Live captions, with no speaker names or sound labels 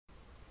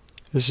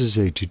This is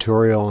a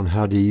tutorial on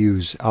how to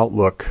use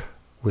Outlook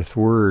with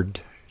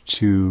Word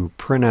to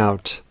print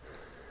out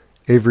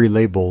Avery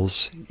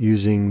Labels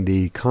using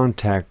the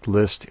contact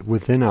list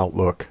within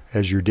Outlook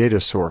as your data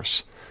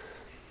source.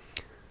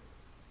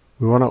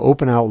 We want to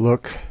open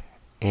Outlook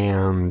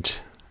and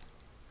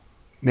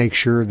make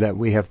sure that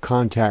we have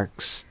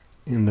contacts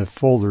in the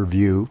folder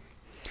view,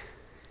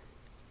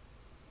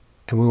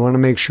 and we want to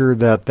make sure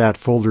that that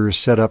folder is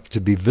set up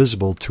to be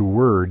visible to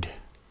Word.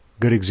 A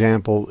good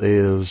example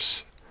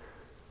is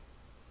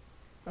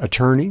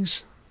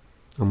Attorneys.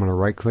 I'm going to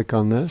right click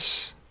on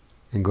this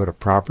and go to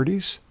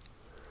Properties,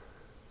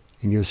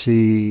 and you'll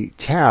see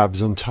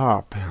tabs on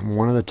top.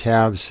 One of the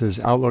tabs says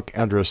Outlook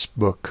Address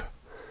Book.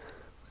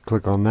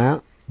 Click on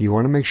that. You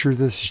want to make sure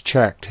this is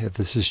checked. If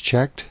this is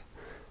checked,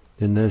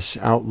 then this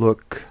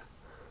Outlook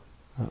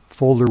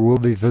folder will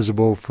be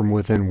visible from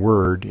within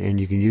Word,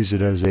 and you can use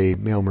it as a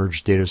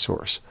Mailmerge data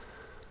source.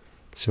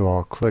 So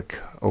I'll click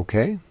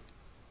OK,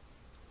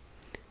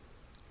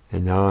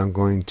 and now I'm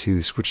going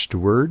to switch to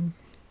Word.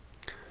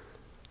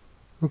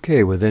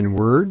 Okay, within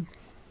Word,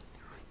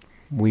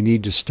 we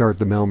need to start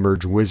the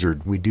Mailmerge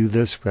Wizard. We do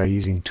this by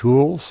using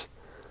Tools,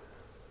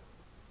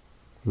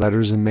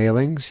 Letters and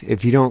Mailings.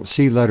 If you don't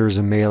see Letters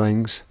and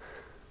Mailings,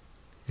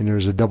 and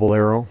there's a double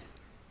arrow,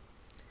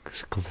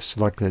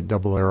 select that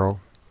double arrow.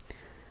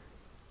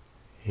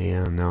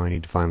 And now I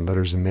need to find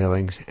Letters and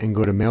Mailings and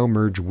go to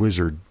Mailmerge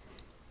Wizard.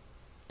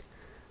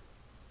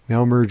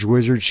 Mailmerge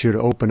Wizard should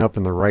open up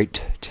in the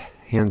right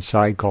hand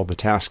side called the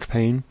task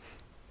pane.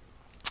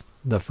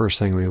 The first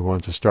thing we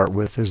want to start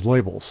with is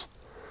labels.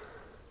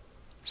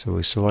 So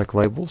we select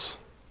labels,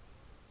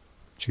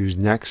 choose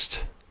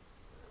next.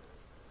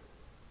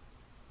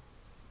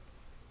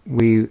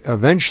 We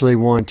eventually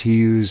want to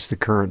use the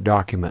current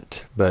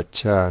document, but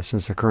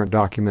since the current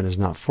document is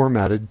not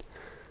formatted,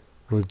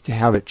 we'll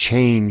have it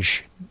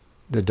change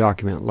the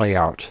document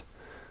layout.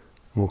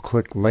 We'll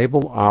click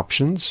Label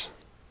Options.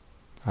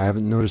 I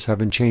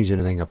haven't changed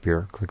anything up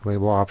here. Click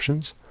Label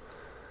Options,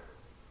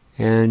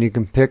 and you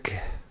can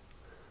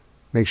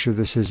make sure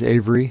this is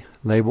Avery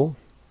Label.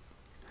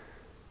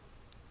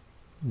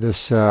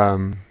 This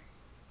you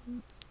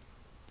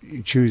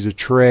choose a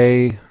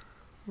tray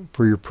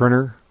for your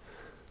printer.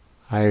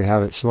 I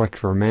have it selected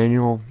for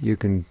manual. You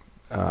can,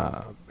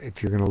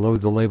 if you're going to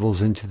load the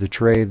labels into the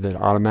tray, that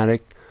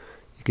automatic,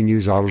 you can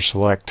use auto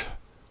select.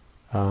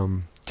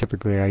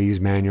 Typically I use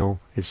manual.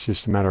 It's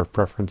just a matter of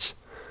preference.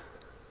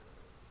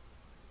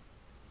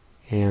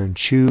 And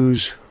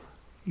choose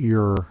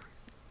your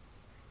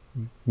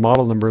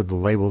model number of the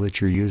label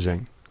that you're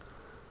using.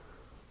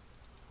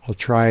 I'll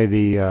try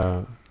the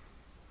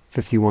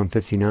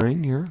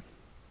 5159 here.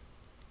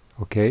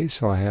 Okay,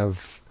 so I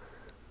have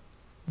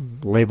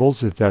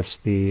labels, if that's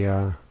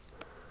the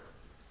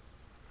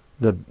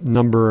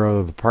number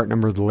of the part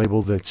number of the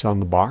label that's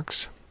on the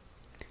box.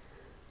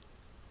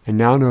 And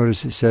now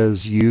notice it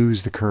says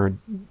use the current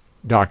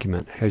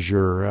document as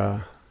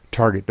your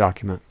target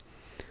document.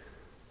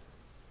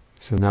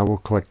 So now we'll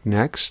click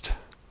Next,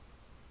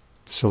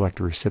 select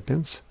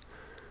Recipients.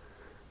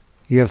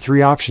 You have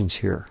three options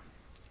here.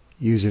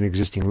 Use an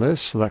existing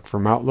list, select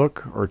from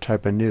Outlook, or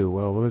type a new.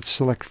 Well, let's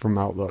select from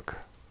Outlook.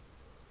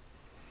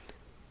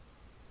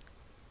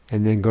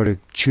 And then go to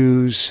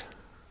Choose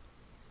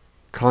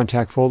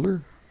Contact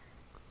Folder.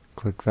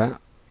 Click that.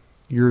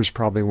 Yours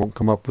probably won't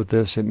come up with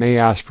this. It may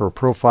ask for a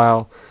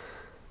profile.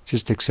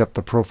 Just accept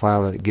the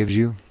profile that it gives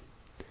you.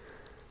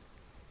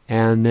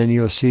 And then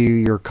you'll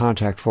see your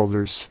contact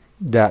folders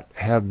that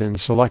have been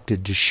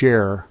selected to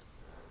share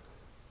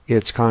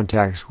its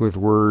contacts with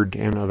Word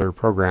and other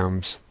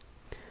programs.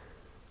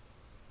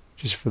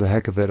 Just for the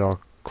heck of it, I'll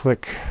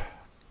click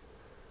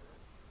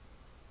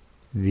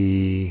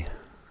the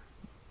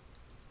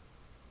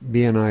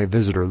BNI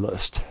visitor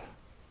list.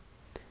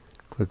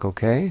 Click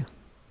OK.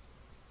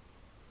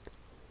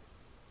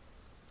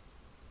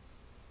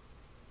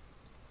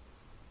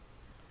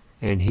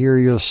 And here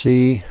you'll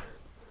see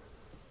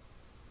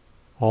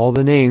all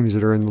the names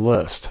that are in the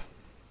list.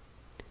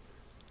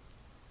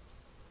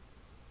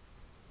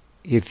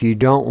 If you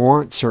don't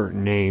want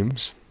certain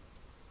names,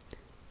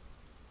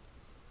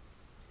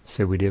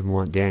 say we didn't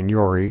want Dan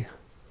Yori,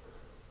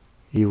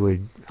 you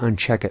would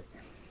uncheck it.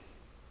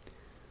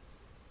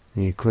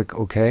 And you click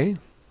OK.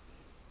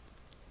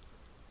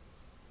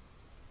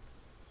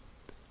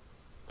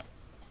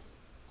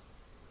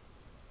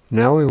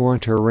 Now we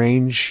want to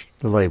arrange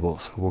the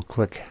labels. We'll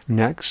click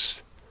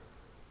Next.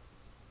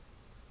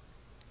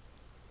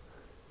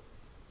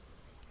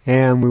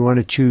 And we want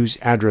to choose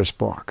Address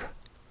Block.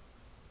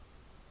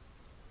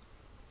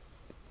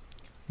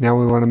 Now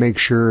we want to make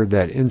sure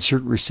that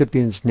Insert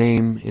Recipient's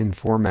Name in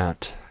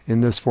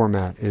this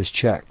format is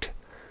checked.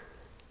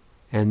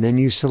 And then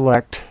you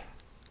select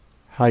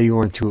how you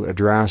want to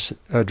address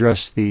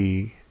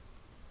the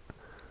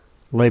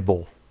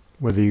label,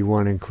 whether you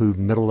want to include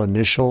middle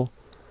initial.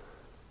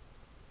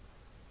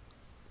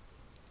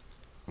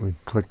 We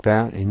click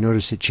that, and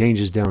notice it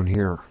changes down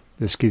here.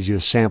 This gives you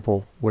a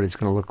sample what it's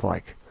going to look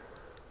like.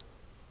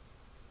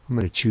 I'm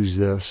going to choose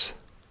this.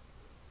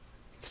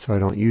 so I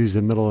don't use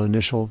the middle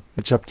initial.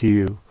 It's up to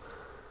you.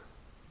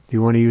 If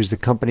you want to use the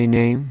company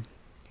name,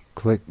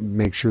 click,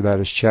 make sure that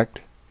is checked,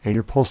 and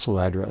your postal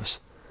address.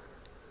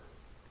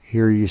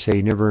 Here you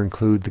say never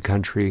include the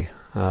country.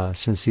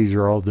 Since these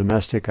are all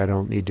domestic, I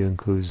don't need to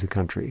include the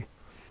country.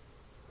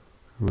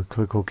 We'll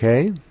click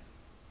OK.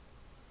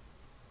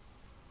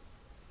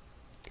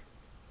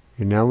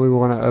 And now we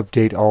want to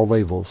update all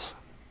labels.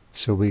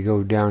 So we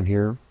go down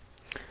here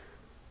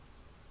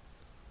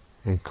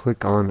and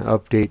click on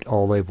Update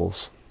All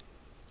Labels.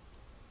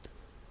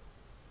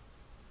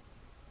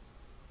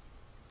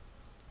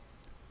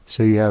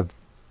 So you have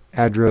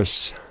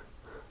address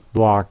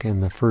block in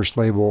the first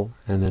label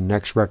and the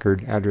next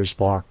record address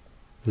block.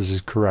 This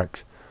is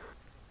correct.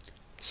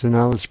 So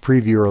now let's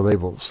preview our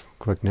labels.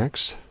 Click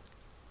Next.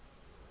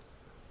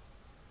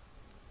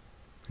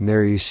 And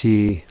there you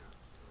see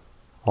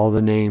all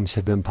the names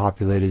have been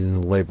populated in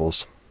the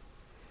labels.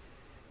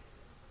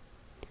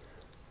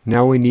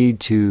 Now we need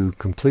to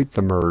complete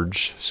the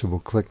merge, so we'll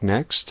click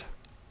Next.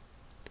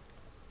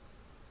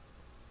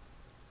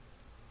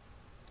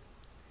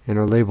 And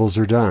our labels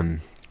are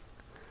done.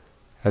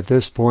 At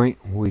this point,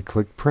 we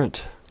click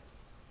Print.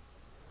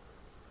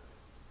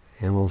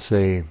 And we'll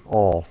say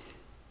All.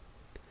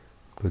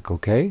 Click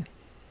OK.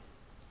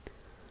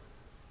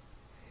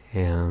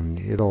 And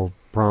it'll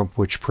prompt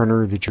which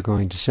printer that you're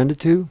going to send it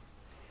to.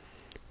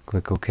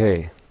 Click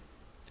OK.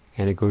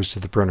 And it goes to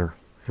the printer.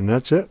 And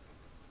that's it.